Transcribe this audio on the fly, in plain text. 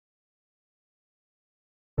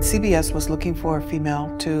CBS was looking for a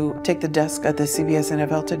female to take the desk at the CBS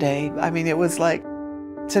NFL Today. I mean, it was like,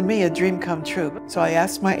 to me, a dream come true. So I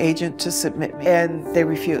asked my agent to submit me, and they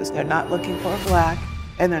refused. They're not looking for a black,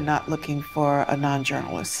 and they're not looking for a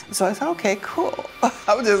non-journalist. So I said, okay, cool.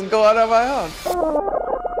 I'm just going on my own.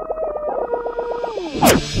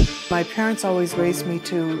 My parents always raised me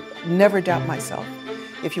to never doubt myself.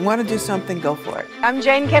 If you want to do something, go for it. I'm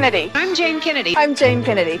Jayne Kennedy. I'm Jayne Kennedy. I'm Jayne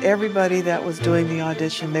Kennedy. Everybody that was doing the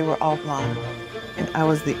audition, they were all blonde. And I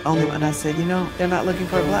was the only one. I said, you know, they're not looking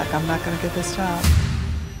for a black. I'm not going to get this job.